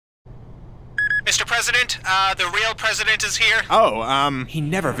President. The real president is here. Oh, he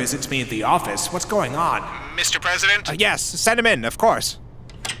never visits me at the office. What's going on? Mr. President? Yes, send him in, of course.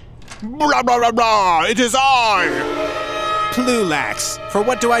 Blah, blah, blah, blah. It is I! Plu-lax. For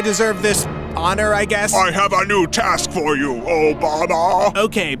what do I deserve this honor, I guess? I have a new task for you, Obama.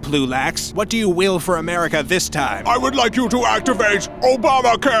 Okay, Plu-lax. What do you will for America this time? I would like you to activate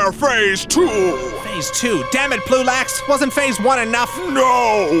Obamacare Phase 2. Phase 2? Damn it, Plu-lax. Wasn't Phase 1 enough?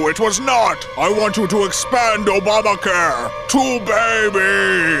 No, it was not. I want you to expand Obamacare to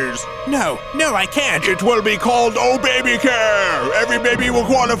babies. No, I can't. It will be called Oh Baby Care. Every baby will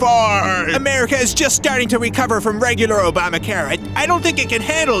qualify. America is just starting to recover from regular Obamacare. I don't think it can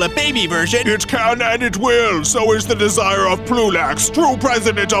handle a baby version. It can and it will. So is the desire of plu-lax, true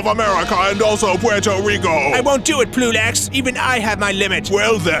president of America and also Puerto Rico. I won't do it, Plu-lax. Even I have my limit.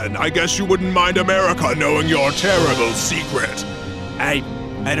 Well then, I guess you wouldn't mind America knowing your terrible secret.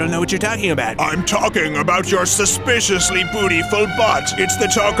 I don't know what you're talking about. I'm talking about your suspiciously bootyful butt. It's the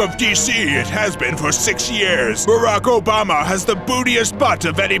talk of DC. It has been for 6 years. Barack Obama has the bootiest butt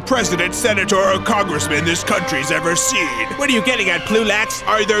of any president, senator, or congressman this country's ever seen. What are you getting at, Plu-lax?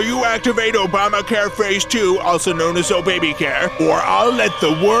 Either you activate Obamacare Phase 2, also known as Oh Baby Care, or I'll let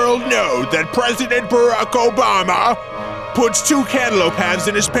the world know that President Barack Obama puts 2 cantaloupe halves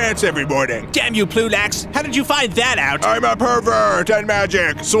in his pants every morning. Damn you, Plu-lax. How did you find that out? I'm a pervert and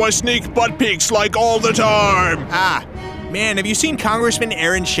magic, so I sneak butt peeks like all the time. Ah, man, have you seen Congressman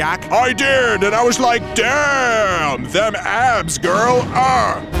Aaron Schock? I did, and I was like, damn, them abs, girl.